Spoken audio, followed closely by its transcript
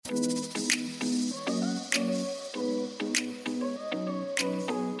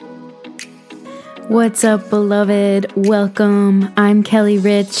What's up, beloved? Welcome. I'm Kelly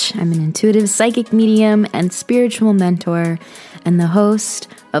Rich. I'm an intuitive psychic medium and spiritual mentor, and the host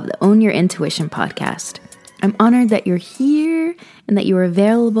of the Own Your Intuition podcast. I'm honored that you're here and that you are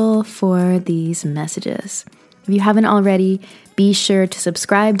available for these messages. If you haven't already, be sure to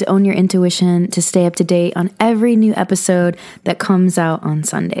subscribe to Own Your Intuition to stay up to date on every new episode that comes out on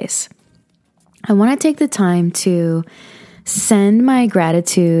Sundays. I want to take the time to send my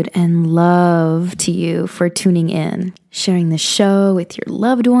gratitude and love to you for tuning in, sharing the show with your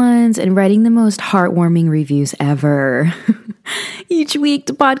loved ones, and writing the most heartwarming reviews ever. Each week,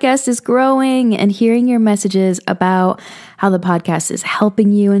 the podcast is growing, and hearing your messages about how the podcast is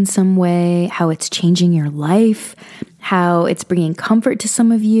helping you in some way, how it's changing your life, how it's bringing comfort to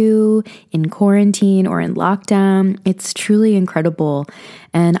some of you in quarantine or in lockdown. It's truly incredible.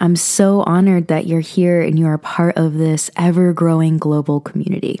 And I'm so honored that you're here and you're a part of this ever-growing global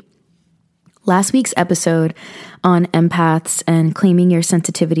community. Last week's episode on empaths and claiming your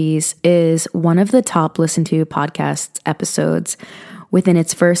sensitivities is one of the top listened to podcast episodes within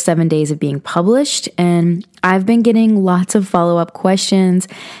its first 7 days of being published. And I've been getting lots of follow-up questions.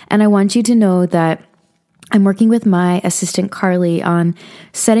 And I want you to know that I'm working with my assistant Carly on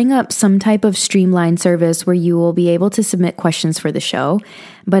setting up some type of streamlined service where you will be able to submit questions for the show.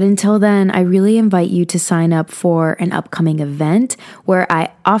 But until then, I really invite you to sign up for an upcoming event where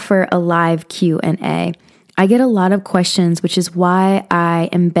I offer a live Q&A. I get a lot of questions, which is why I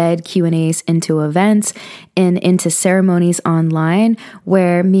embed Q&As into events and into ceremonies online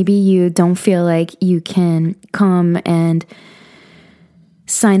where maybe you don't feel like you can come and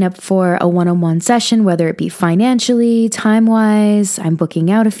sign up for a one-on-one session, whether it be financially, time-wise. I'm booking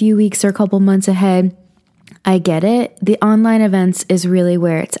out a few weeks or a couple months ahead. I get it. The online events is really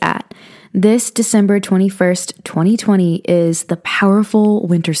where it's at. This December 21st, 2020 is the powerful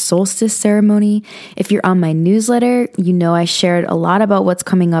winter solstice ceremony. If you're on my newsletter, you know I shared a lot about what's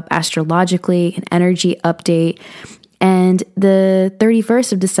coming up astrologically, an energy update. And the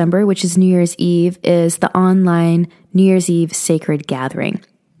 31st of December, which is New Year's Eve, is the online New Year's Eve sacred gathering.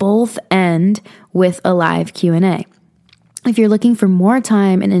 Both end with a live Q&A. If you're looking for more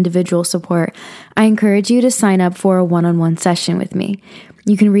time and individual support, I encourage you to sign up for a one-on-one session with me.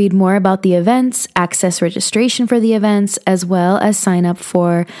 You can read more about the events, access registration for the events, as well as sign up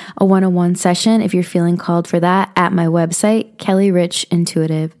for a one-on-one session if you're feeling called for that at my website,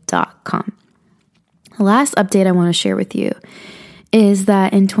 kellyrichintuitive.com. The last update I want to share with you is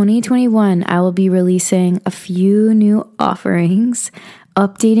that in 2021, I will be releasing a few new offerings,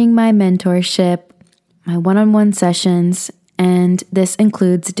 updating my mentorship, my one-on-one sessions, and this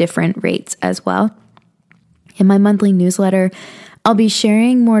includes different rates as well. In my monthly newsletter, I'll be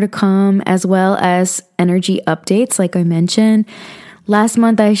sharing more to come as well as energy updates, like I mentioned. Last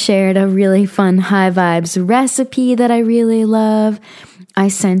month, I shared a really fun high vibes recipe that I really love. I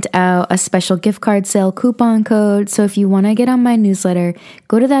sent out a special gift card sale coupon code. So if you want to get on my newsletter,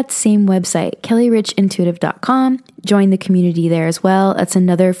 go to that same website, kellyrichintuitive.com. Join the community there as well. That's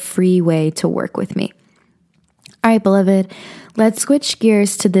another free way to work with me. All right, beloved, let's switch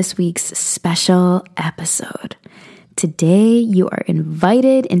gears to this week's special episode. Today, you are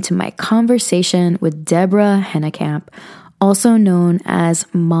invited into my conversation with Deborah Hennekamp, also known as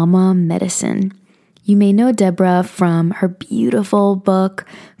Mama Medicine. You may know Deborah from her beautiful book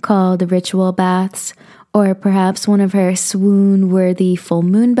called The Ritual Baths, or perhaps one of her swoon-worthy full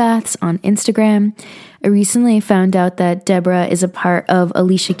moon baths on Instagram. I recently found out that Deborah is a part of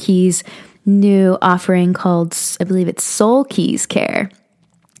Alicia Keys' new offering called, I believe it's Soul Keys Care,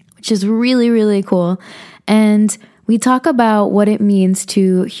 which is really, really cool. And we talk about what it means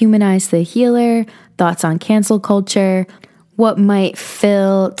to humanize the healer, thoughts on cancel culture, what might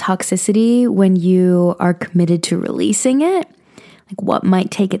fill toxicity when you are committed to releasing it, like what might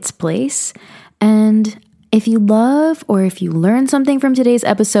take its place. And if you love or if you learn something from today's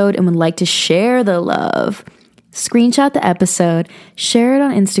episode and would like to share the love, screenshot the episode, share it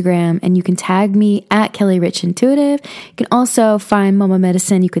on Instagram, and you can tag me at Kelly Rich Intuitive. You can also find Mama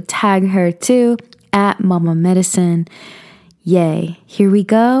Medicine. You could tag her too at Mama Medicine. Yay. Here we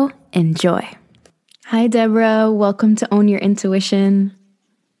go. Enjoy. Hi, Deborah. Welcome to Own Your Intuition.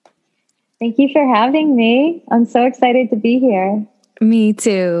 Thank you for having me. I'm so excited to be here. Me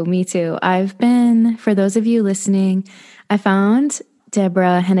too. For those of you listening, I found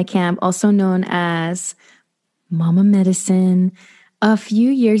Deborah Hennekamp, also known as Mama Medicine, a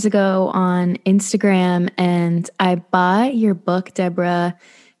few years ago on Instagram, and I bought your book, Deborah,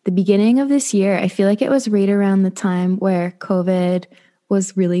 the beginning of this year. I feel like it was right around the time where COVID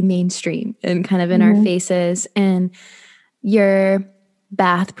was really mainstream and kind of in our faces. And your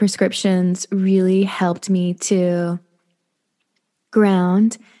bath prescriptions really helped me to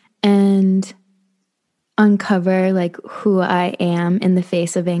ground and uncover like who I am in the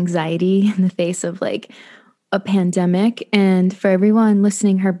face of anxiety, in the face of like a pandemic. And for everyone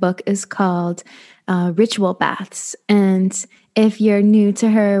listening, her book is called Ritual Baths. And if you're new to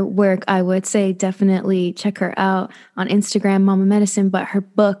her work, I would say definitely check her out on Instagram, Mama Medicine. But her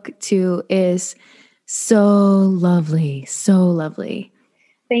book too is so lovely, so lovely.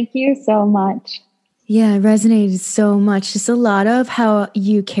 Thank you so much. Yeah, it resonated so much. Just a lot of how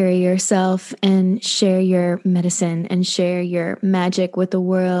you carry yourself and share your medicine and share your magic with the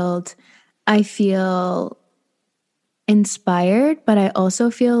world. I feel inspired, but I also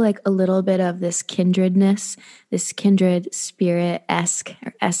feel like a little bit of this kindredness, this kindred spirit-esque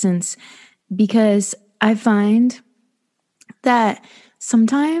or essence, because I find that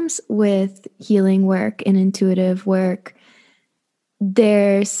sometimes with healing work and intuitive work,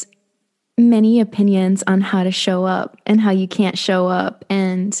 there's many opinions on how to show up and how you can't show up,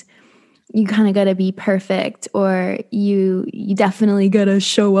 and you kind of got to be perfect, or you definitely got to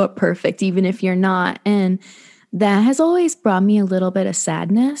show up perfect even if you're not. And that has always brought me a little bit of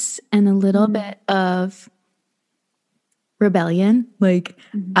sadness and a little bit of rebellion. Like,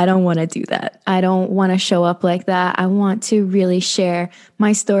 I don't want to do that. I don't want to show up like that. I want to really share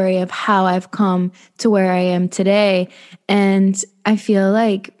my story of how I've come to where I am today. And I feel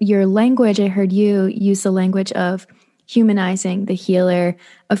like your language, I heard you use the language of humanizing the healer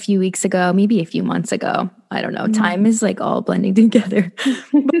a few weeks ago, maybe a few months ago. I don't know. Time is like all blending together.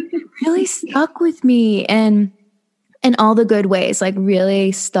 But it really stuck with me, and in all the good ways, like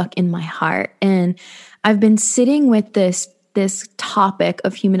really stuck in my heart. And I've been sitting with this topic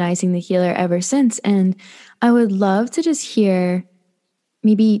of humanizing the healer ever since. And I would love to just hear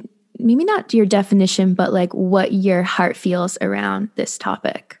maybe not your definition, but like what your heart feels around this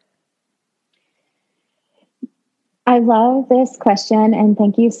topic. I love this question, and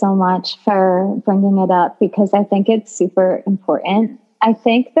thank you so much for bringing it up, because I think it's super important. I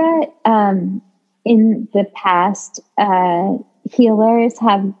think that in the past, healers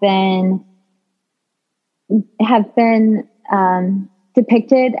have been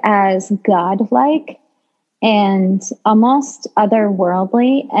depicted as godlike and almost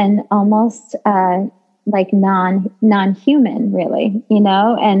otherworldly, and almost like non-human, really,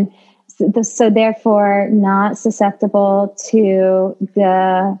 and so therefore not susceptible to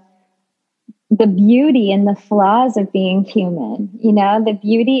the beauty and the flaws of being human, the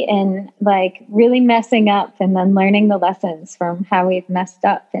beauty in like really messing up and then learning the lessons from how we've messed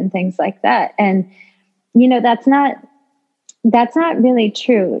up and things like that. And, that's not really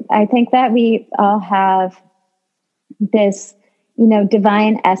true. I think that we all have this,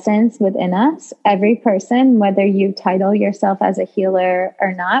 divine essence within us. Every person, whether you title yourself as a healer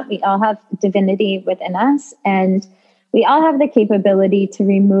or not, we all have divinity within us. And we all have the capability to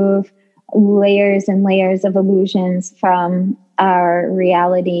remove layers and layers of illusions from our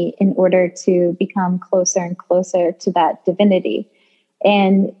reality in order to become closer and closer to that divinity.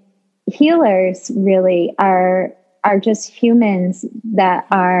 And healers really are just humans that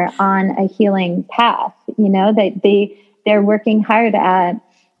are on a healing path, that they're working hard at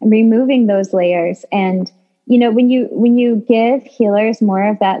removing those layers. And, when you give healers more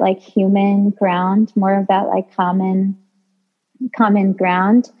of that like human ground, more of that like common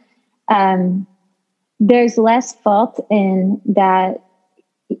ground, there's less fault in that.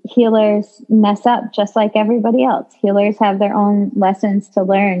 Healers mess up just like everybody else. Healers have their own lessons to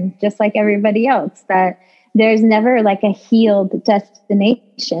learn just like everybody else. That there's never like a healed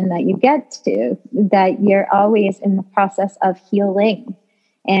destination that you get to, that you're always in the process of healing.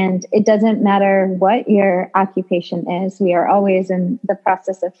 And it doesn't matter what your occupation is, we are always in the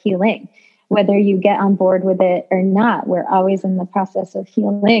process of healing. Whether you get on board with it or not, we're always in the process of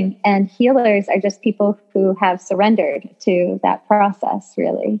healing. And healers are just people who have surrendered to that process,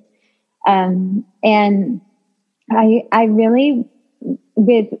 really. And I really,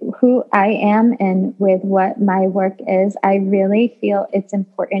 with who I am and with what my work is, I really feel it's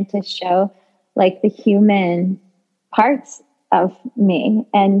important to show like the human parts of me,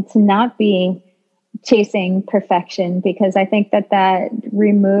 and to not be chasing perfection, because I think that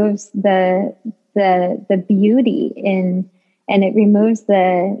removes the beauty in, and it removes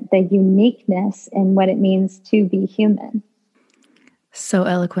the uniqueness in what it means to be human. So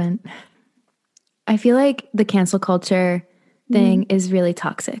eloquent. I feel like the cancel culture thing is really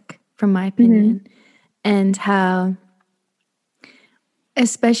toxic, from my opinion, and how,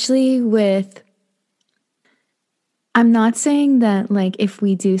 especially with I'm not saying that like if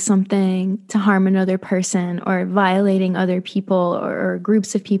we do something to harm another person or violating other people or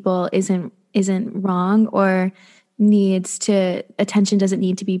groups of people isn't wrong or needs to attention doesn't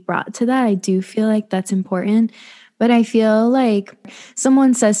need to be brought to that. I do feel like that's important. But I feel like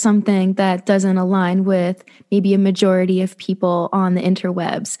someone says something that doesn't align with maybe a majority of people on the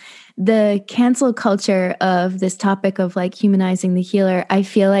interwebs. The cancel culture of this topic of like humanizing the healer, I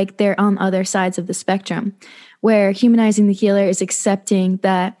feel like they're on other sides of the spectrum, where humanizing the healer is accepting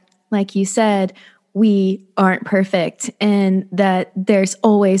that, like you said, we aren't perfect and that there's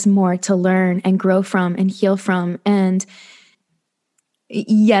always more to learn and grow from and heal from. And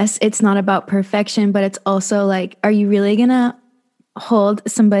yes, it's not about perfection, but it's also like, are you really going to hold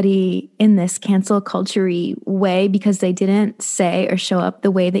somebody in this cancel culture-y way because they didn't say or show up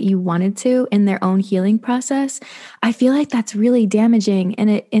the way that you wanted to in their own healing process? I feel like that's really damaging, and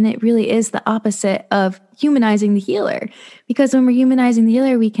it really is the opposite of humanizing the healer, because when we're humanizing the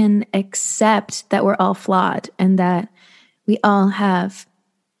healer, we can accept that we're all flawed and that we all have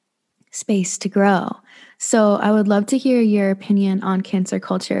space to grow. So I would love to hear your opinion on cancer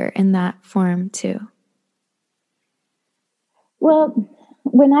culture in that form too. Well,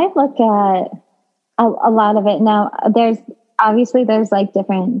 when I look at a lot of it now, there's like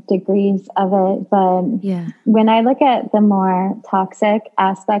different degrees of it, but Yeah. when I look at the more toxic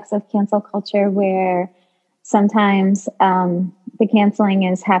aspects of cancel culture, where sometimes the canceling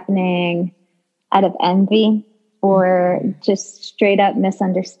is happening out of envy or just straight up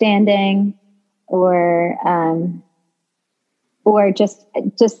misunderstanding, or just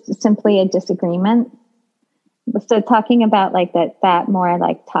simply a disagreement. So talking about like that more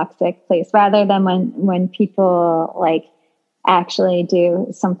like toxic place, rather than when people like actually do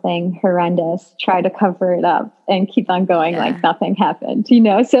something horrendous, try to cover it up and keep on going like nothing happened,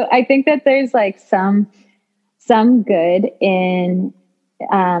 So I think that there's like some good in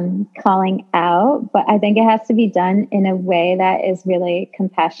calling out, but I think it has to be done in a way that is really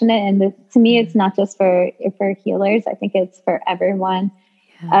compassionate. And to me, it's not just for healers. I think it's for everyone.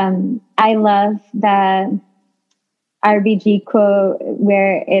 I love that RBG quote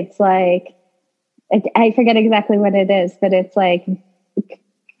where it's like, I forget exactly what it is, but it's like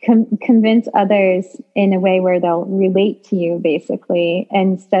convince others in a way where they'll relate to you, basically,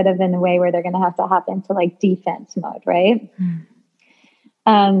 instead of in a way where they're going to have to hop into like defense mode, right?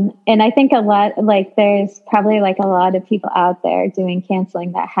 And I think there's probably like a lot of people out there doing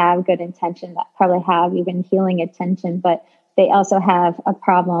canceling that have good intention, that probably have even healing intention, but they also have a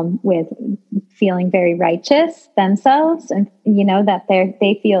problem with feeling very righteous themselves, and that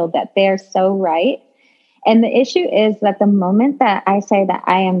they feel that they're so right. And the issue is that the moment that I say that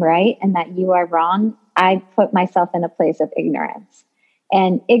I am right and that you are wrong, I put myself in a place of ignorance.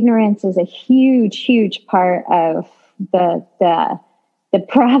 And ignorance is a huge, huge part of the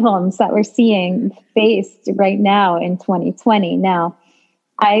problems that we're seeing faced right now in 2020. Now,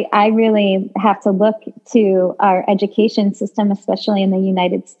 I really have to look to our education system, especially in the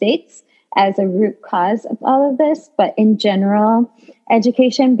United States, as a root cause of all of this. But in general,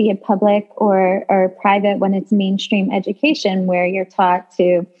 education, be it public or private, when it's mainstream education, where you're taught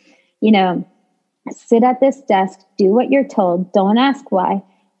to, sit at this desk, do what you're told, don't ask why.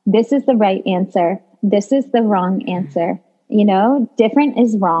 This is the right answer. This is the wrong answer. Different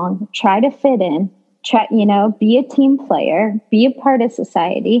is wrong. Try to fit in. Try, be a team player, be a part of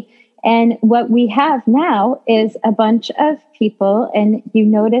society. And what we have now is a bunch of people, and you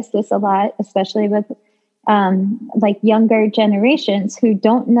notice this a lot, especially with like younger generations who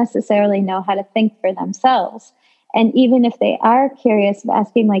don't necessarily know how to think for themselves. And even if they are curious,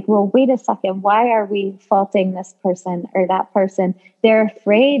 asking like, well, wait a second, why are we faulting this person or that person? They're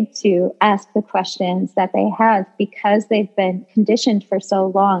afraid to ask the questions that they have because they've been conditioned for so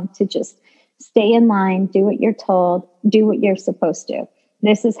long to just stay in line, do what you're told, do what you're supposed to.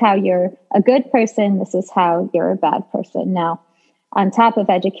 This is how you're a good person. This is how you're a bad person. Now, on top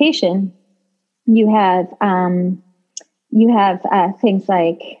of education, you have things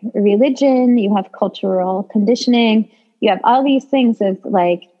like religion, you have cultural conditioning, you have all these things of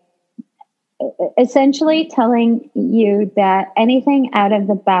like essentially telling you that anything out of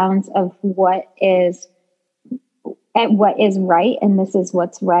the bounds of what is right, and this is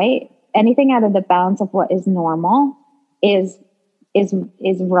what's right, anything out of the bounds of what is normal is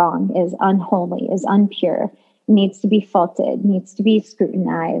wrong, is unholy, is impure, needs to be faulted, needs to be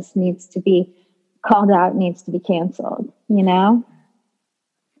scrutinized, needs to be called out, needs to be canceled,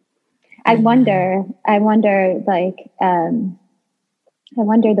 I wonder the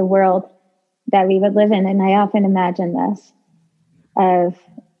world that we would live in. And I often imagine this, of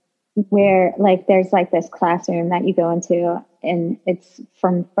where like there's like this classroom that you go into, and it's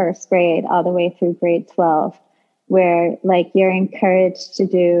from first grade all the way through grade 12, where like you're encouraged to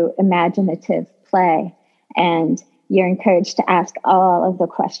do imaginative play, and you're encouraged to ask all of the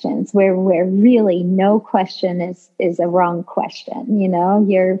questions, where really no question is a wrong question. You know,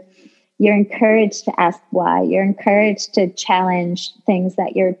 you're encouraged to ask why. You're encouraged to challenge things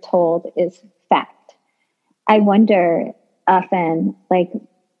that you're told is fact. I wonder often, like,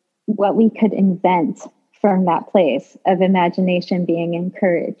 what we could invent from that place of imagination being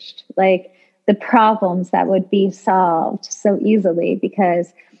encouraged, like the problems that would be solved so easily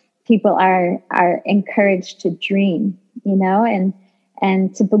because people are encouraged to dream, you know,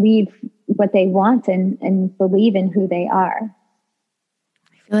 and to believe what they want, and believe in who they are.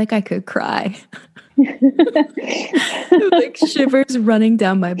 I feel like I could cry. Like shivers running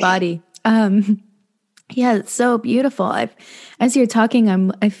down my body. Yeah, it's so beautiful. As you're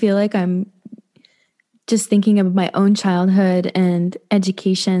talking, I feel like I'm just thinking of my own childhood and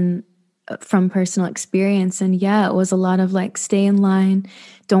education from personal experience. And yeah, it was a lot of like, stay in line,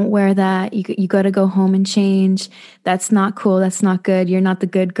 don't wear that. You got to go home and change. That's not cool. That's not good. You're not the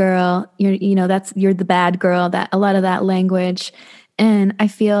good girl. You're the bad girl. That a lot of that language. And I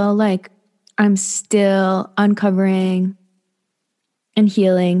feel like I'm still uncovering and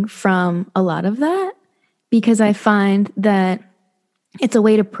healing from a lot of that, because I find that it's a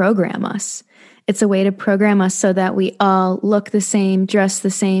way to program us. It's a way to program us so that we all look the same, dress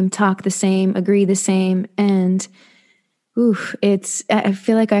the same, talk the same, agree the same. And I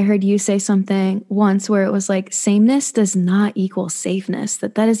feel like I heard you say something once where it was like, sameness does not equal safeness,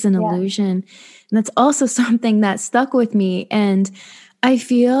 that is an illusion. And that's also something that stuck with me. And I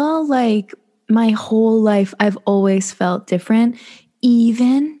feel like my whole life, I've always felt different,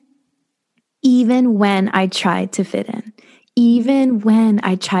 even when I tried to fit in, even when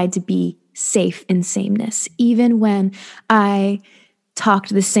I tried to be safe in sameness, even when I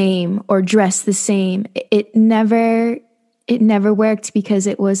talked the same or dressed the same, it never worked, because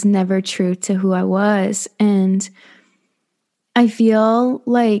it was never true to who I was. And I feel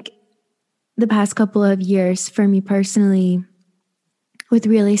like the past couple of years for me personally, with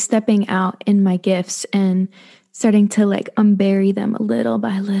really stepping out in my gifts and starting to like unbury them little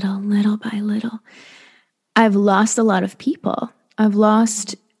by little, I've lost a lot of people. I've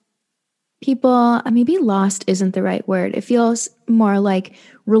lost people, maybe lost isn't the right word. It feels more like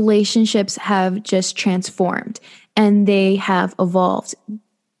relationships have just transformed and they have evolved.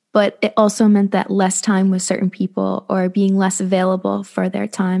 But it also meant that less time with certain people, or being less available for their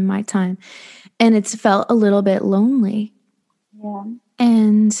time, my time. And it's felt a little bit lonely. Yeah.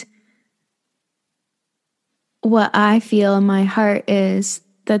 And what I feel in my heart is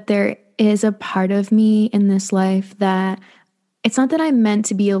that there is a part of me in this life that it's not that I'm meant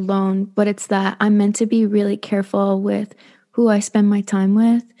to be alone, but it's that I'm meant to be really careful with who I spend my time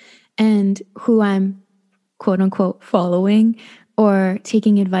with and who I'm quote unquote following or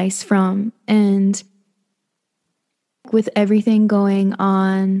taking advice from. And with everything going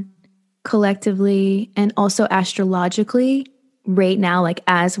on collectively and also astrologically right now, like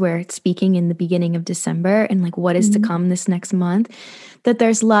as we're speaking in the beginning of December and like what is to come this next month, that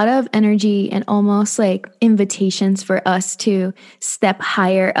there's a lot of energy and almost like invitations for us to step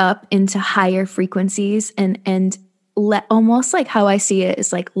higher up into higher frequencies and let, almost like how I see it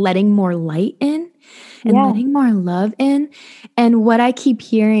is like letting more light in and letting more love in. And what I keep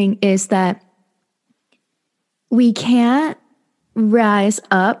hearing is that we can't rise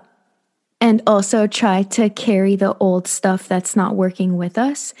up and also try to carry the old stuff that's not working with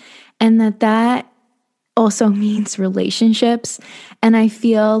us. And that also means relationships. And I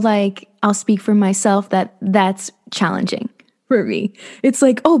feel like I'll speak for myself that that's challenging for me. It's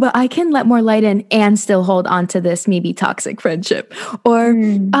like, oh, but I can let more light in and still hold on to this maybe toxic friendship. Or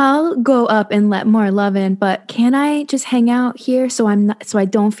I'll go up and let more love in, but can I just hang out here so I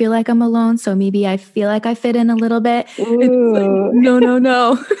don't feel like I'm alone? So maybe I feel like I fit in a little bit. It's like,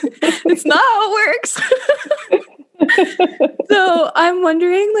 no. It's not how it works. So I'm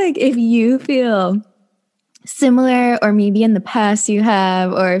wondering like if you feel similar, or maybe in the past you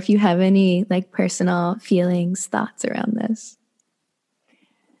have, or if you have any like personal feelings, thoughts around this.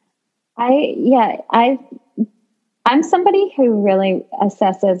 I'm somebody who really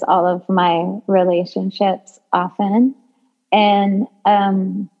assesses all of my relationships often. And,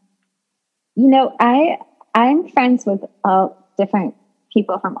 I'm friends with all different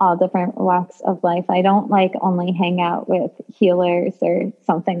people from all different walks of life. I don't like only hang out with healers or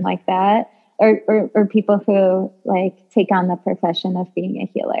something like that, or people who like take on the profession of being a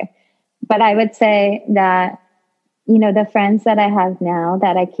healer. But I would say that the friends that I have now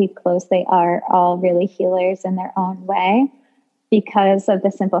that I keep close, they are all really healers in their own way because of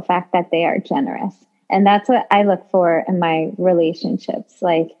the simple fact that they are generous. And that's what I look for in my relationships.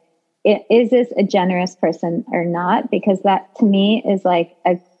 Like, is this a generous person or not? Because that to me is like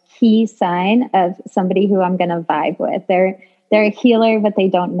a key sign of somebody who I'm going to vibe with. They're a healer, but they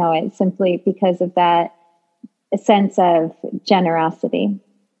don't know it simply because of that sense of generosity.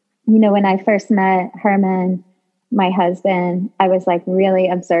 When I first met Herman, my husband, I was like really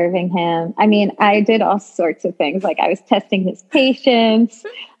observing him. I mean, I did all sorts of things. Like I was testing his patience,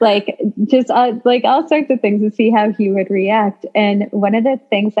 like just like all sorts of things to see how he would react. And one of the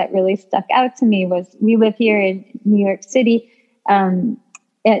things that really stuck out to me was we live here in New York City.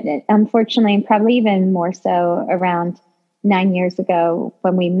 Unfortunately, probably even more so around 9 years ago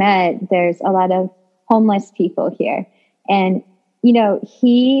when we met, there's a lot of homeless people here. And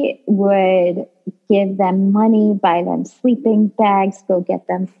he would give them money, buy them sleeping bags, go get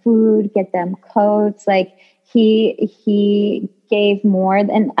them food, get them coats. Like he gave more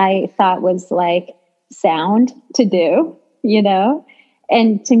than I thought was like sound to do,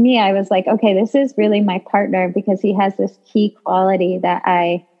 And to me, I was like, okay, this is really my partner because he has this key quality that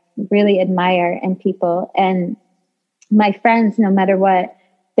I really admire in people. And my friends, no matter what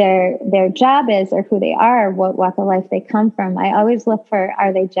their job is or who they are, what walk of life they come from, I always look for,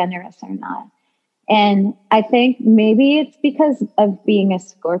 are they generous or not? And I think maybe it's because of being a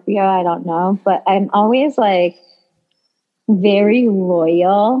Scorpio, I don't know, but I'm always like very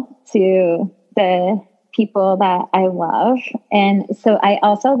loyal to the people that I love. And so I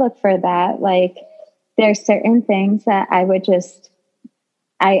also look for that. Like there's certain things that I would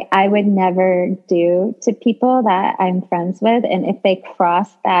I would never do to people that I'm friends with. And if they cross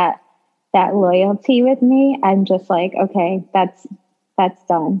that loyalty with me, I'm just like, okay, that's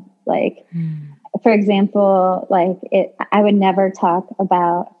done. Like, for example, like I would never talk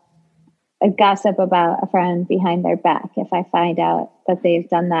about a gossip about a friend behind their back. If I find out that they've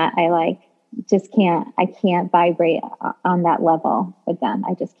done that, I can't vibrate on that level with them.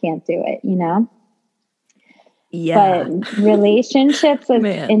 I just can't do it, Yeah. But relationships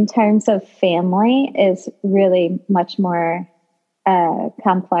in terms of family is really much more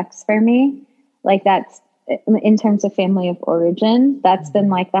complex for me. Like that's in terms of family of origin, that's been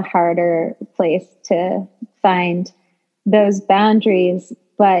like the harder place to find those boundaries.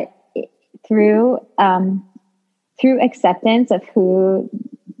 But through acceptance of who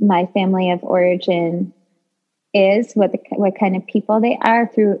my family of origin is, what kind of people they are,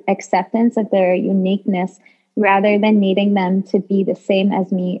 through acceptance of their uniqueness, rather than needing them to be the same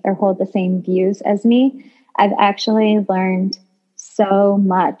as me or hold the same views as me, I've actually learned so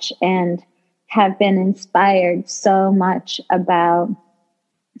much and have been inspired so much about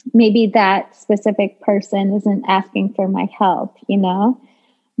maybe that specific person isn't asking for my help,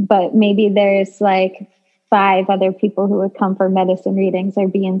 but maybe there's like 5 other people who would come for medicine readings or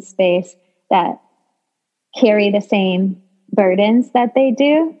be in space that carry the same burdens that they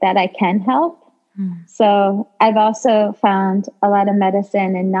do that I can help. So I've also found a lot of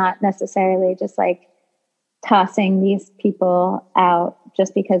medicine and not necessarily just like tossing these people out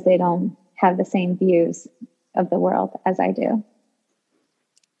just because they don't have the same views of the world as I do.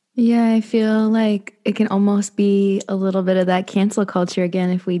 Yeah, I feel like it can almost be a little bit of that cancel culture again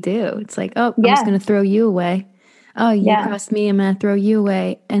if we do. It's like, oh, I'm just going to throw you away. Oh, you crossed me, I'm going to throw you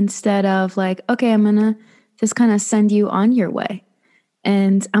away. Instead of like, okay, I'm going to just kind of send you on your way.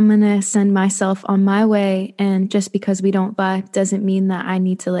 And I'm going to send myself on my way. And just because we don't vibe doesn't mean that I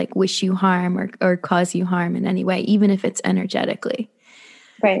need to like wish you harm or cause you harm in any way, even if it's energetically.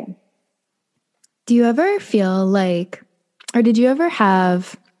 Right. Do you ever feel like, or did you ever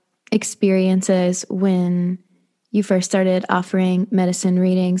have experiences when you first started offering medicine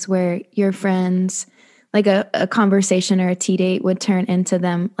readings where your friends, like a conversation or a tea date would turn into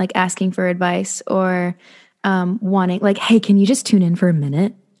them like asking for advice or wanting like, hey, can you just tune in for a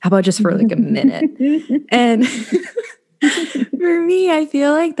minute? How about just for like a minute? And for me, I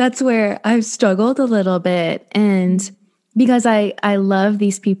feel like that's where I've struggled a little bit. And because I love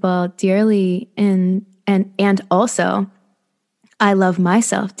these people dearly and also I love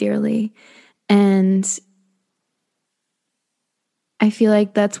myself dearly. And I feel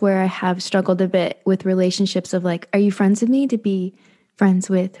like that's where I have struggled a bit with relationships of like, are you friends with me to be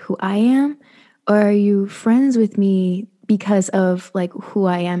friends with who I am? Or are you friends with me because of like who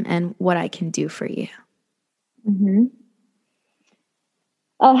I am and what I can do for you? Mm-hmm.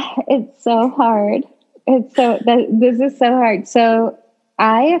 Oh, it's so hard. This is so hard. So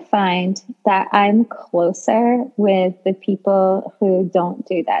I find that I'm closer with the people who don't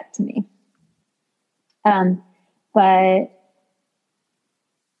do that to me. but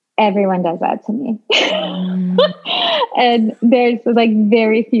everyone does that to me. And there's like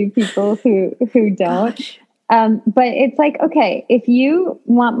very few people who don't. But it's like, okay, if you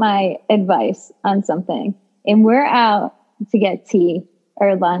want my advice on something and we're out to get tea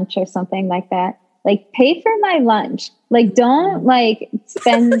or lunch or something like that, like pay for my lunch. Like don't like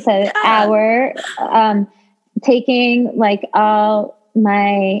spend the hour taking like all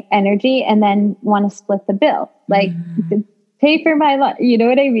my energy and then want to split the bill. Like pay for my lunch, you know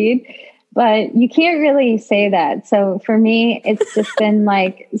what I mean? But you can't really say that. So for me, it's just been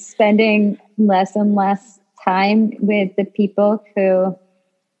like spending less and less time with the people who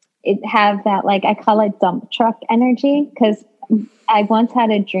have that, like I call it dump truck energy, because I once had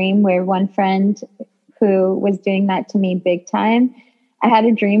a dream where one friend who was doing that to me big time, I had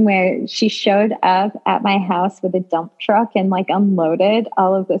a dream where she showed up at my house with a dump truck and like unloaded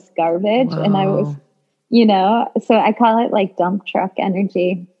all of this garbage. Whoa. And I was, you know, so I call it like dump truck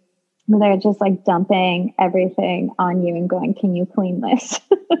energy. They're just like dumping everything on you and going, can you clean this?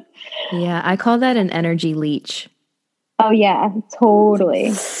 Yeah, I call that an energy leech. Oh yeah,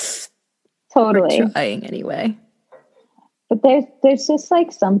 totally. Totally. We're trying anyway. But there's just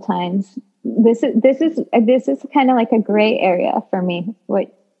like sometimes this is kind of like a gray area for me,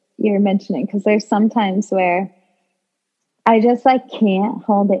 what you're mentioning, because there's sometimes where I just like can't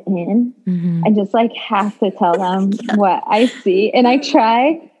hold it in. Mm-hmm. I just like have to tell them what I see. And I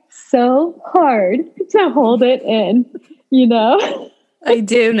try so hard to hold it in, you know? I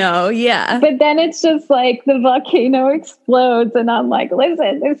do know, yeah. But then it's just like the volcano explodes and I'm like,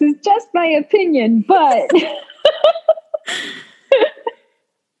 listen, this is just my opinion, but...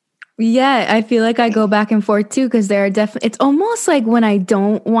 Yeah, I feel like I go back and forth too, because there are definitely, it's almost like when I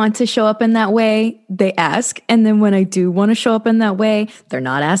don't want to show up in that way, they ask. And then when I do want to show up in that way, they're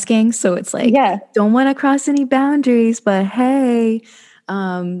not asking. So it's like, don't want to cross any boundaries, but hey,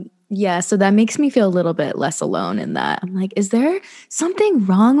 yeah. So that makes me feel a little bit less alone in that. I'm like, is there something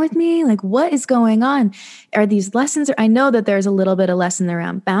wrong with me? Like, what is going on? Are these lessons? I know that there's a little bit of lesson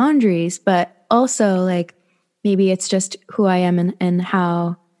around boundaries, but also like, maybe it's just who I am and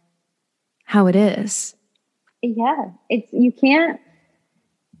how it is. Yeah, it's you can't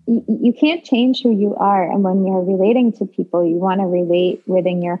change who you are, and when you're relating to people, you want to relate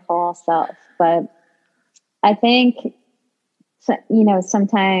within your whole self. But I think, you know,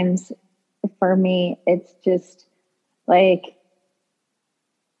 sometimes for me, it's just like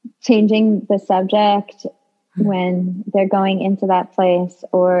changing the subject when they're going into that place,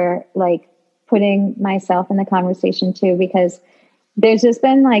 or like putting myself in the conversation too, because there's just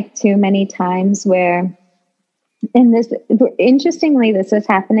been like too many times where, and this, interestingly, this was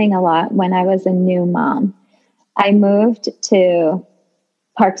happening a lot when I was a new mom. I moved to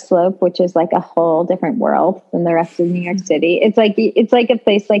Park Slope, which is like a whole different world than the rest of New York City. It's like a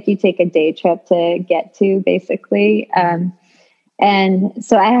place like you take a day trip to get to, basically. And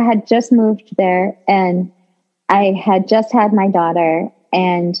so I had just moved there, and I had just had my daughter,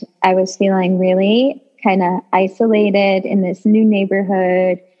 and I was feeling really kind of isolated in this new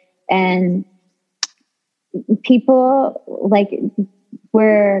neighborhood, and people like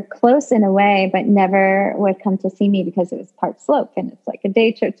were close in a way, but never would come to see me because it was Park Slope, and it's like a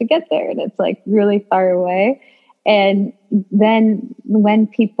day trip to get there, and it's like really far away. And then when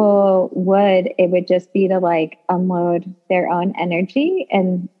people would, it would just be to like unload their own energy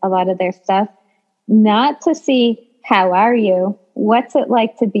and a lot of their stuff, not to see, how are you? What's it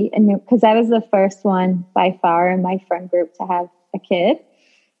like to be a new, because I was the first one by far in my friend group to have a kid.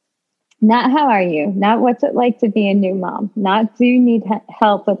 Not how are you? Not what's it like to be a new mom? Not do you need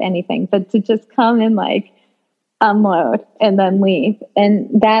help with anything, but to just come and like unload and then leave. And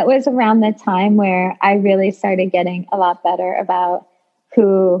that was around the time where I really started getting a lot better about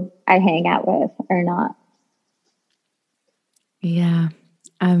who I hang out with or not. Yeah,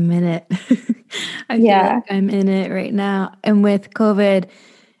 I'm in it. I feel like I'm in it right now. And with COVID,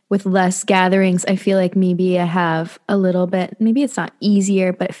 with less gatherings, I feel like maybe I have a little bit, maybe it's not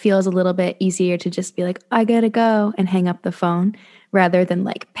easier, but it feels a little bit easier to just be like, I gotta go and hang up the phone rather than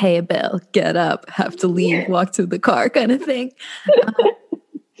like pay a bill, get up, have to leave, walk to the car kind of thing.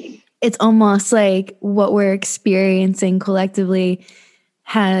 It's almost like what we're experiencing collectively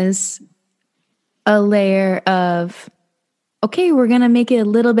has a layer of, okay, we're going to make it a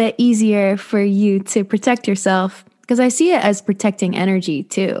little bit easier for you to protect yourself. Because I see it as protecting energy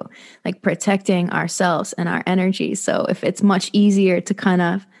too, like protecting ourselves and our energy. So if it's much easier to kind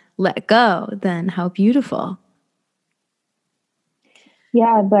of let go, then how beautiful.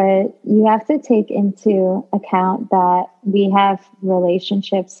 Yeah, but you have to take into account that we have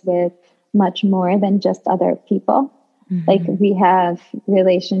relationships with much more than just other people. Mm-hmm. Like we have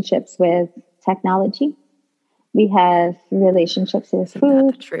relationships with technology. We have relationships with Isn't that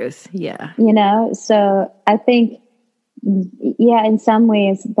food. the truth? Yeah. You know, so I think, yeah, in some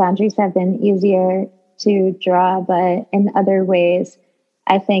ways boundaries have been easier to draw, but in other ways,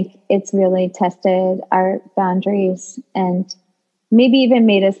 I think it's really tested our boundaries and maybe even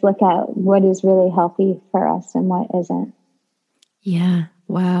made us look at what is really healthy for us and what isn't. Yeah.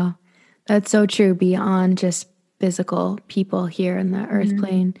 Wow. That's so true. Beyond just physical people here in the earth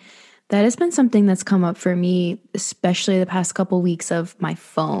plane. That has been something that's come up for me, especially the past couple weeks of my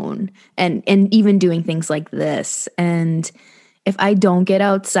phone and even doing things like this. And if I don't get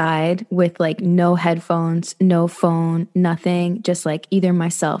outside with like no headphones, no phone, nothing, just like either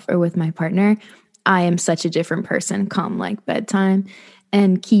myself or with my partner, I am such a different person come like bedtime.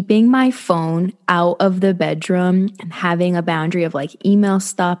 And keeping my phone out of the bedroom and having a boundary of like email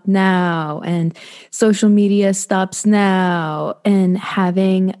stop now and social media stops now and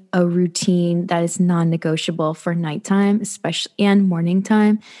having a routine that is non-negotiable for nighttime, especially and morning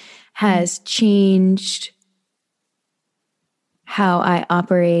time, has changed how I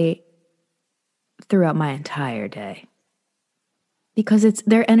operate throughout my entire day. Because it's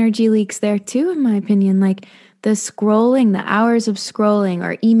their energy leaks there too, in my opinion. Like the scrolling, the hours of scrolling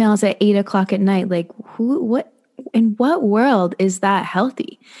or emails at 8 o'clock at night, like what, in what world is that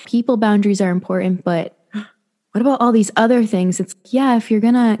healthy? People boundaries are important, but what about all these other things? It's yeah, if you're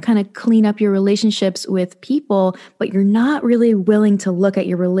gonna kind of clean up your relationships with people, but you're not really willing to look at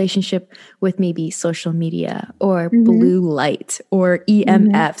your relationship with maybe social media or blue light or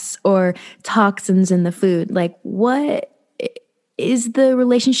EMFs or toxins in the food, like what is the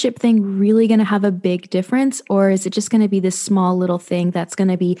relationship thing really going to have a big difference, or is it just going to be this small little thing that's going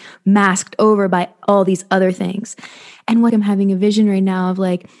to be masked over by all these other things? And what I'm having a vision right now of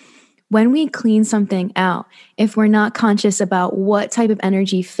like, when we clean something out, if we're not conscious about what type of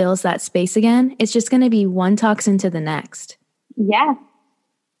energy fills that space again, it's just going to be one toxin to the next. Yeah.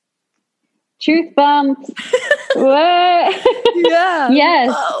 Truth bumps. What? Yeah.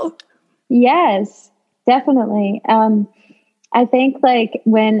 Yes. Whoa. Yes, definitely. I think like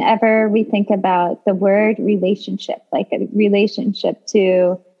whenever we think about the word relationship, like a relationship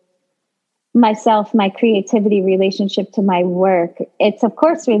to myself, my creativity, relationship to my work, it's of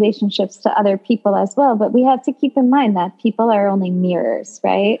course relationships to other people as well. But we have to keep in mind that people are only mirrors,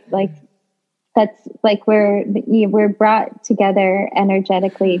 right? Like that's like we're brought together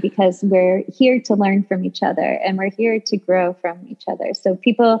energetically because we're here to learn from each other and we're here to grow from each other. So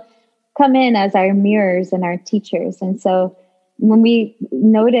people come in as our mirrors and our teachers. And so when we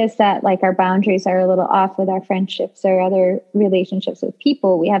notice that like our boundaries are a little off with our friendships or other relationships with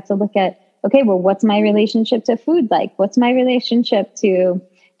people, we have to look at, okay, well, what's my relationship to food like? What's my relationship to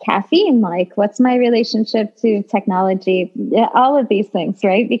caffeine like? What's my relationship to technology? All of these things,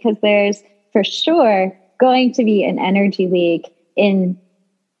 right? Because there's for sure going to be an energy leak in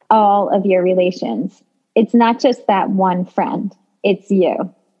all of your relations. It's not just that one friend, it's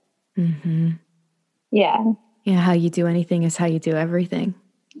you. Mm-hmm. Yeah. Yeah, how you do anything is how you do everything.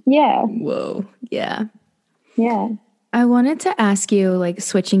 Yeah. Whoa. Yeah. Yeah. I wanted to ask you, like,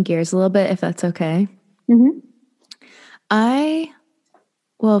 switching gears a little bit, if that's okay. Mm-hmm. I'm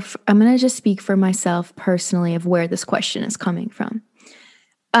going to just speak for myself personally of where this question is coming from.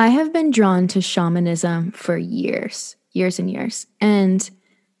 I have been drawn to shamanism for years and years. And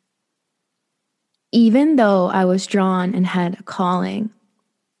even though I was drawn and had a calling,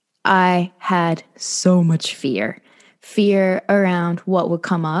 I had so much fear around what would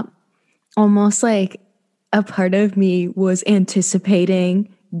come up. Almost like a part of me was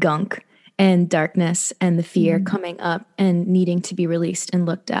anticipating gunk and darkness and the fear coming up and needing to be released and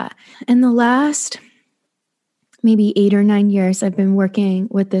looked at. In the last maybe 8 or 9 years, I've been working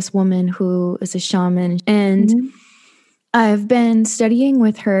with this woman who is a shaman, and I've been studying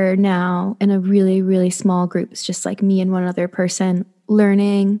with her now in a really, really small group. It's just like me and one other person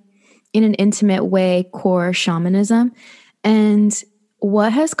learning in an intimate way core shamanism. And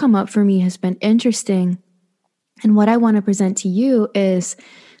what has come up for me has been interesting. And what I want to present to you is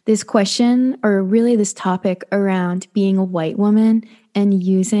this question, or really this topic around being a white woman and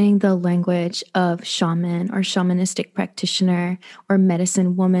using the language of shaman or shamanistic practitioner or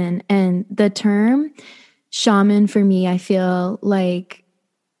medicine woman. And the term shaman for me, I feel like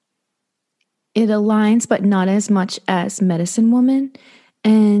it aligns, but not as much as medicine woman.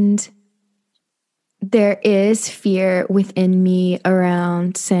 And there is fear within me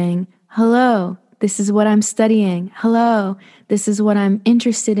around saying, hello, this is what I'm studying. Hello, this is what I'm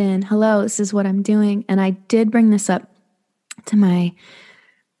interested in. Hello, this is what I'm doing. And I did bring this up to my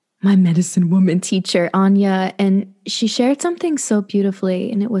my medicine woman teacher, Anya, and she shared something so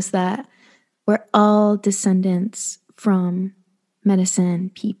beautifully. And it was that we're all descendants from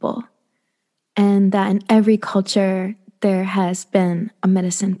medicine people, and that in every culture, there has been a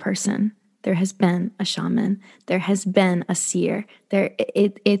medicine person. There has been a shaman. There has been a seer.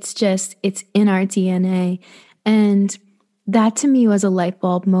 It's in our DNA. And that to me was a light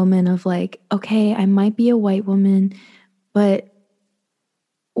bulb moment of like, okay, I might be a white woman, but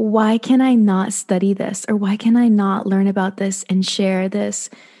why can I not study this? Or why can I not learn about this and share this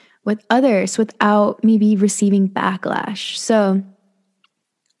with others without maybe receiving backlash? So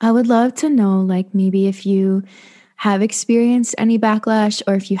I would love to know, like, maybe if you have experienced any backlash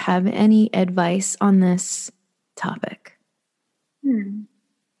or if you have any advice on this topic.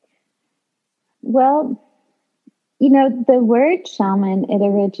 Well, the word shaman, it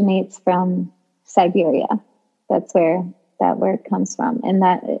originates from Siberia. That's where that word comes from. And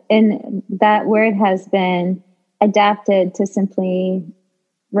that word has been adapted to simply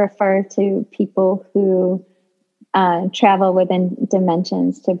refer to people who travel within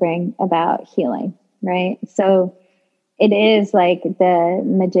dimensions to bring about healing, right? So it is like the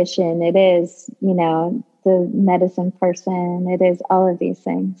magician, it is, the medicine person, it is all of these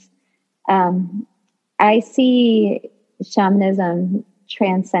things. I see shamanism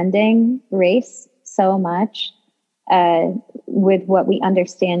transcending race so much with what we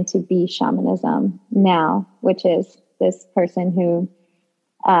understand to be shamanism now, which is this person who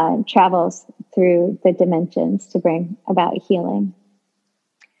travels through the dimensions to bring about healing.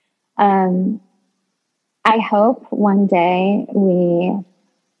 I hope one day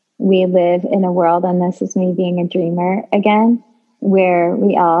we live in a world, and this is me being a dreamer again, where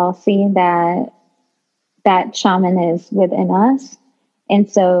we all see that shaman is within us. And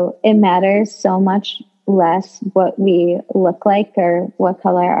so it matters so much less what we look like or what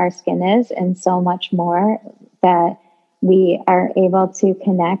color our skin is, and so much more that we are able to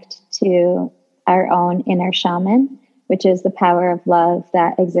connect to our own inner shaman, which is the power of love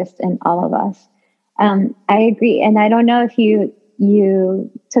that exists in all of us. I agree. And I don't know if you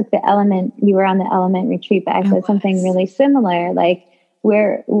took you were on the element retreat, but I said something really similar, like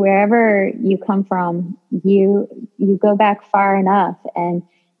wherever you come from, you go back far enough and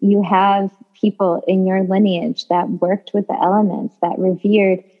you have people in your lineage that worked with the elements, that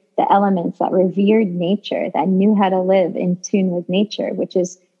revered the elements, that revered nature, that knew how to live in tune with nature, which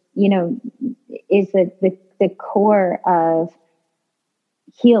is the core of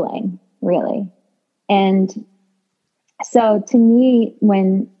healing, really. And so to me,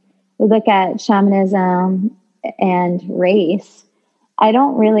 when we look at shamanism and race, I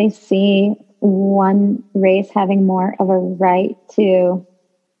don't really see one race having more of a right to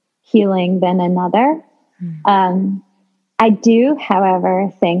healing than another. I do,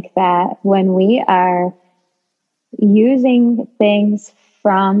 however, think that when we are using things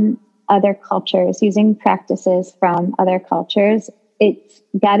from other cultures, using practices from other cultures, it's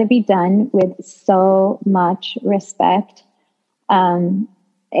got to be done with so much respect, and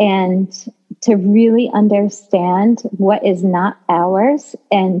to really understand what is not ours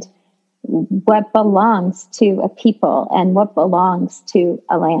and what belongs to a people and what belongs to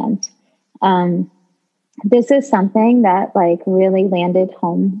a land. This is something that really landed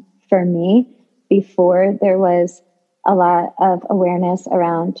home for me before there was a lot of awareness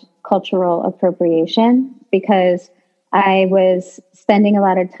around cultural appropriation, because I was spending a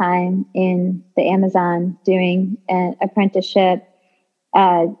lot of time in the Amazon doing an apprenticeship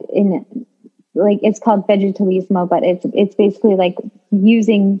it's called vegetalismo, but it's basically like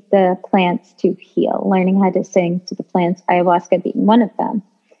using the plants to heal, learning how to sing to the plants, ayahuasca being one of them.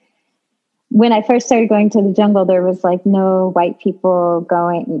 When I first started going to the jungle, there was no white people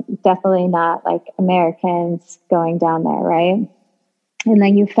going, definitely not Americans going down there, right? And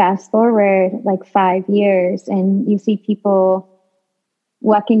then you fast forward 5 years and you see people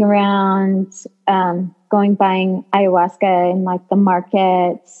walking around, buying ayahuasca in the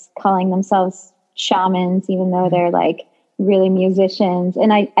markets, calling themselves shamans, even though they're really musicians.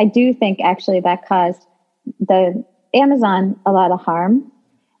 And I do think actually that caused the Amazon a lot of harm.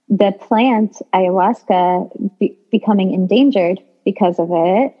 The plant ayahuasca becoming endangered because of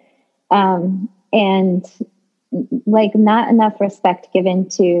it. And not enough respect given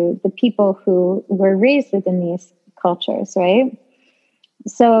to the people who were raised within these cultures, right?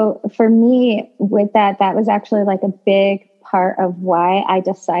 So for me, with that was actually a big part of why I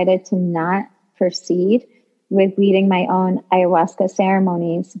decided to not proceed with leading my own ayahuasca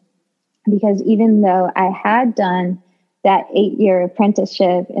ceremonies. Because even though I had done that 8-year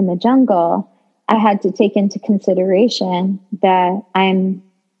apprenticeship in the jungle, I had to take into consideration that I'm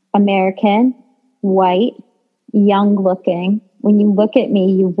American, white, young looking. When you look at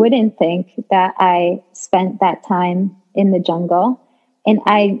me, you wouldn't think that I spent that time in the jungle. And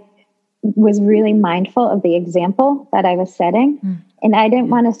I was really mindful of the example that I was setting. And I didn't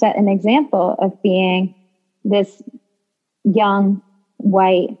want to set an example of being this young,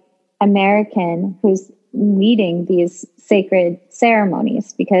 white American who's leading these sacred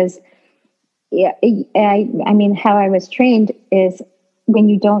ceremonies, because I mean, how I was trained is when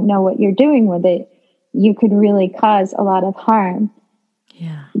you don't know what you're doing with it, you could really cause a lot of harm.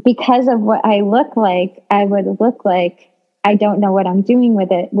 Yeah. Because of what I look like, I would look like I don't know what I'm doing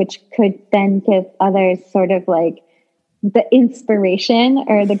with it, which could then give others sort of like the inspiration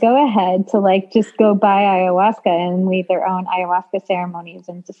or the go ahead to like just go buy ayahuasca and lead their own ayahuasca ceremonies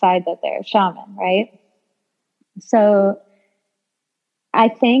and decide that they're a shaman, right? So I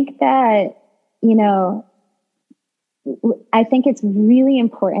think that, you know, I think it's really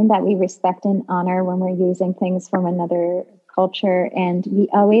important that we respect and honor when we're using things from another culture. And we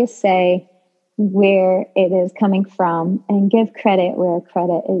always say where it is coming from and give credit where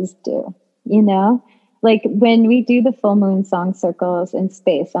credit is due, you know? Like when we do the full moon song circles in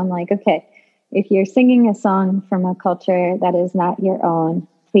space, I'm like, okay, if you're singing a song from a culture that is not your own,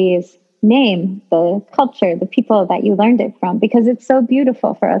 please name the culture, the people that you learned it from, because it's so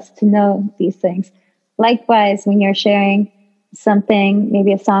beautiful for us to know these things. Likewise, when you're sharing something,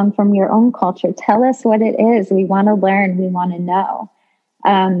 maybe a song from your own culture, tell us what it is. We want to learn, we want to know.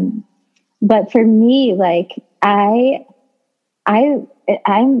 But for me, like I'm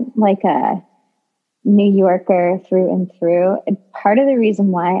like a New Yorker through and through. And part of the reason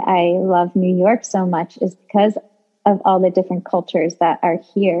why I love New York so much is because of all the different cultures that are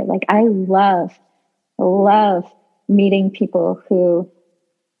here. Like I love meeting people who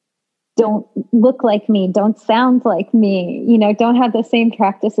don't look like me, don't sound like me, you know, don't have the same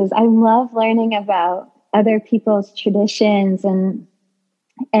practices. I love learning about other people's traditions and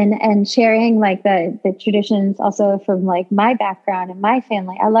sharing like the traditions also from like my background and my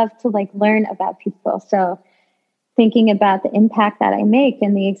family. I love to like learn about people. So thinking about the impact that I make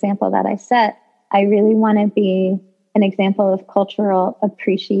and the example that I set, I really want to be an example of cultural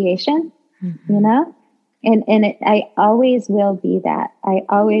appreciation, you know? I always will be that. I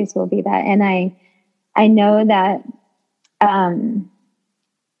always will be that. And I know that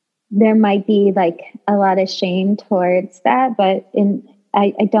there might be like a lot of shame towards that, but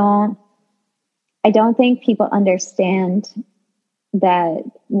I don't think people understand that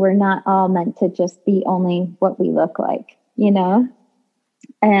we're not all meant to just be only what we look like, you know?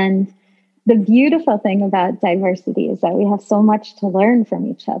 And the beautiful thing about diversity is that we have so much to learn from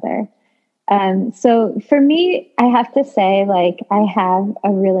each other. So for me, I have to say, like, I have a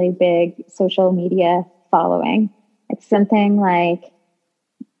really big social media following. It's something like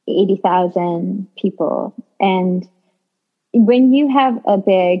 80,000 people. And when you have a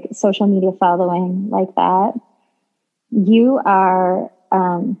big social media following like that, you are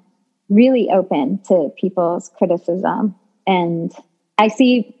really open to people's criticism. And I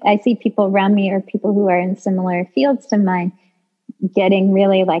see people around me or people who are in similar fields to mine getting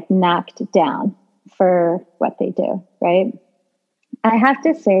really like knocked down for what they do, right? I have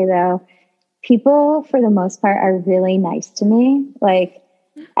to say though, people for the most part are really nice to me. Like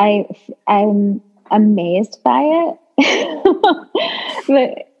I'm amazed by it.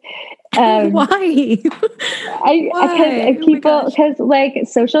 But why? Because like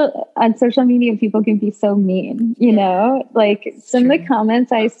on social media, people can be so mean, you know, like some of the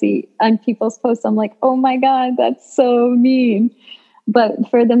comments I see on people's posts, I'm like, oh my God, that's so mean. But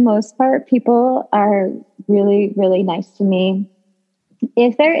for the most part, people are really, really nice to me.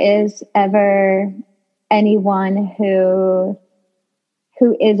 If there is ever anyone who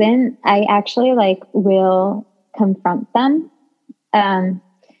isn't, I actually like will confront them.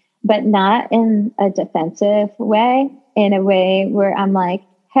 But not in a defensive way, in a way where I'm like,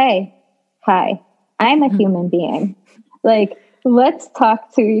 hey, hi, I'm a human being. Like, let's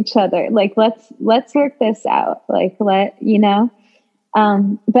talk to each other. Like, let's work this out. Like, you know?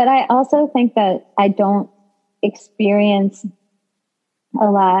 But I also think that I don't experience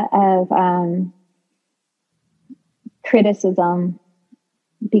a lot of criticism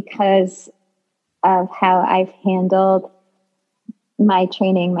because of how I've handled my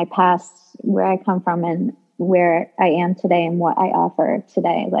training, my past, where I come from and where I am today and what I offer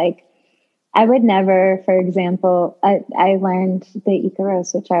today. Like I would never, for example, I learned the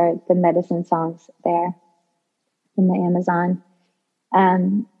Icaros, which are the medicine songs there in the Amazon.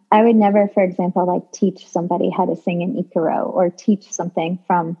 I would never, for example, like teach somebody how to sing an Icaro or teach something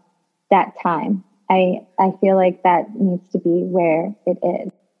from that time. I feel like that needs to be where it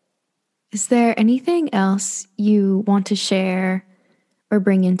is. Is there anything else you want to share or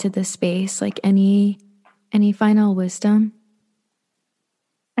bring into this space? Like any final wisdom?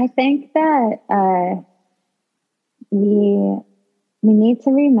 I think that we need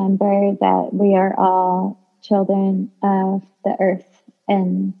to remember that we are all children of the earth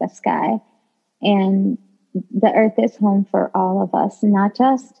and the sky. And the earth is home for all of us, not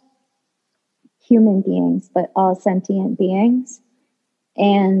just human beings, but all sentient beings.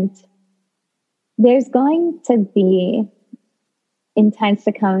 And there's going to be, in times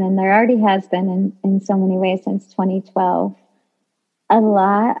to come, and there already has been in so many ways since 2012, a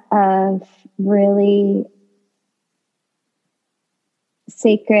lot of really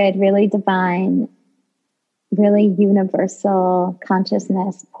sacred, really divine, really universal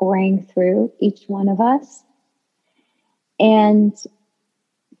consciousness pouring through each one of us. And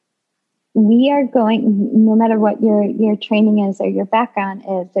we are going, no matter what your training is or your background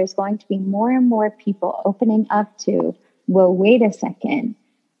is, there's going to be more and more people opening up to, well, wait a second,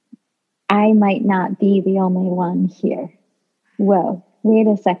 I might not be the only one here. Whoa, wait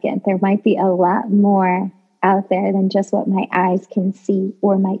a second, there might be a lot more out there than just what my eyes can see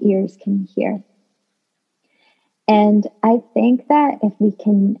or my ears can hear. And I think that if we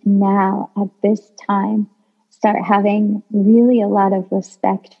can now, at this time, start having really a lot of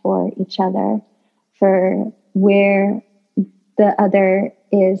respect for each other, for where the other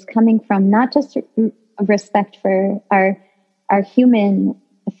is coming from, not just respect for our human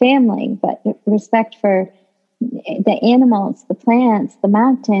family, but respect for the animals, the plants, the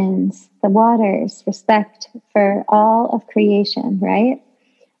mountains, the waters, respect for all of creation, right?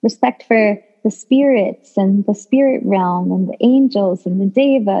 Respect for the spirits and the spirit realm and the angels and the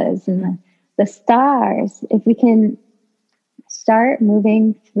devas and the stars. If we can start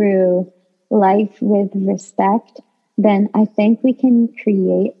moving through life with respect, then I think we can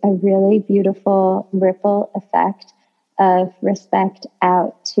create a really beautiful ripple effect of respect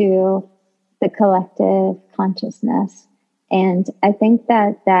out to the collective consciousness. And I think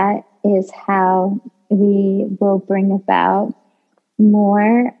that that is how we will bring about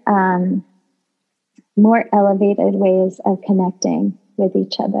more elevated ways of connecting with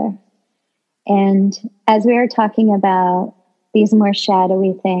each other. And as we are talking about these more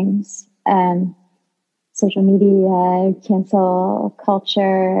shadowy things, social media, cancel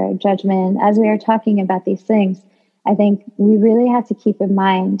culture, judgment, as we are talking about these things, I think we really have to keep in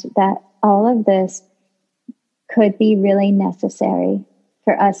mind that all of this could be really necessary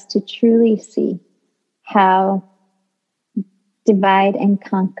for us to truly see how divide and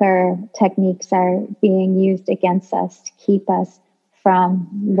conquer techniques are being used against us to keep us from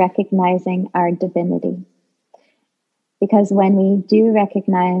recognizing our divinity. Because when we do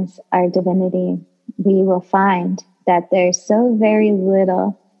recognize our divinity, we will find that there's so very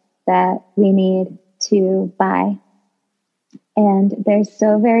little that we need to buy. And there's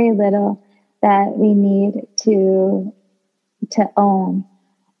so very little that we need to own.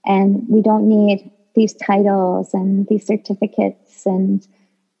 And we don't need these titles and these certificates and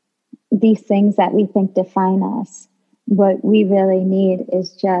these things that we think define us. What we really need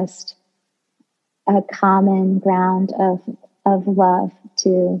is just a common ground of love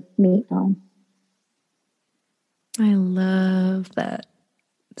to meet on. I love that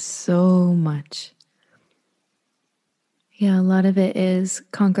so much. Yeah, a lot of it is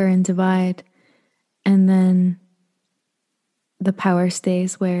conquer and divide, and then the power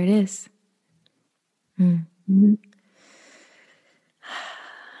stays where it is. Mm-hmm.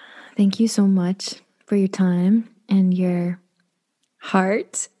 Thank you so much for your time and your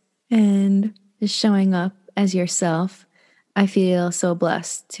heart and just showing up as yourself. I feel so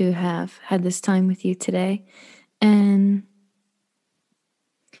blessed to have had this time with you today. And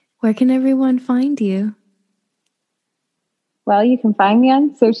where can everyone find you? Well, you can find me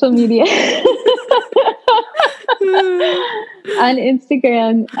on social media. On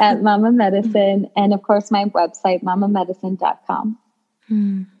Instagram at Mama Medicine, and of course my website, mamamedicine.com.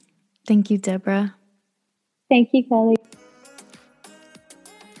 Thank you, Deborah. Thank you, Kelly.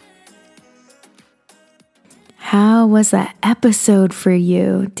 How was that episode for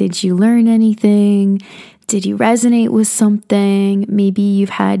you? Did you learn anything? Did you resonate with something? Maybe you've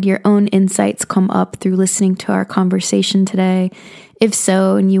had your own insights come up through listening to our conversation today. If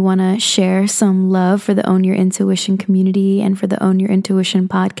so, and you want to share some love for the Own Your Intuition community and for the Own Your Intuition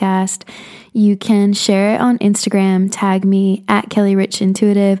podcast, you can share it on Instagram, tag me at Kelly Rich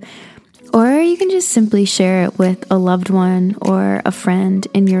Intuitive, or you can just simply share it with a loved one or a friend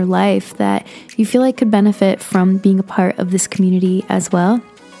in your life that you feel like could benefit from being a part of this community as well.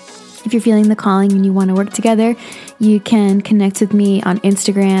 If you're feeling the calling and you want to work together, You can connect with me on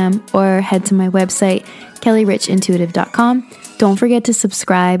Instagram or head to my website, kellyrichintuitive.com. Don't forget to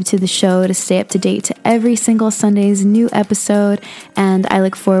subscribe to the show to stay up to date to every single Sunday's new episode, and I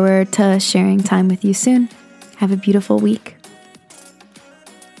look forward to sharing time with you soon. Have a beautiful week.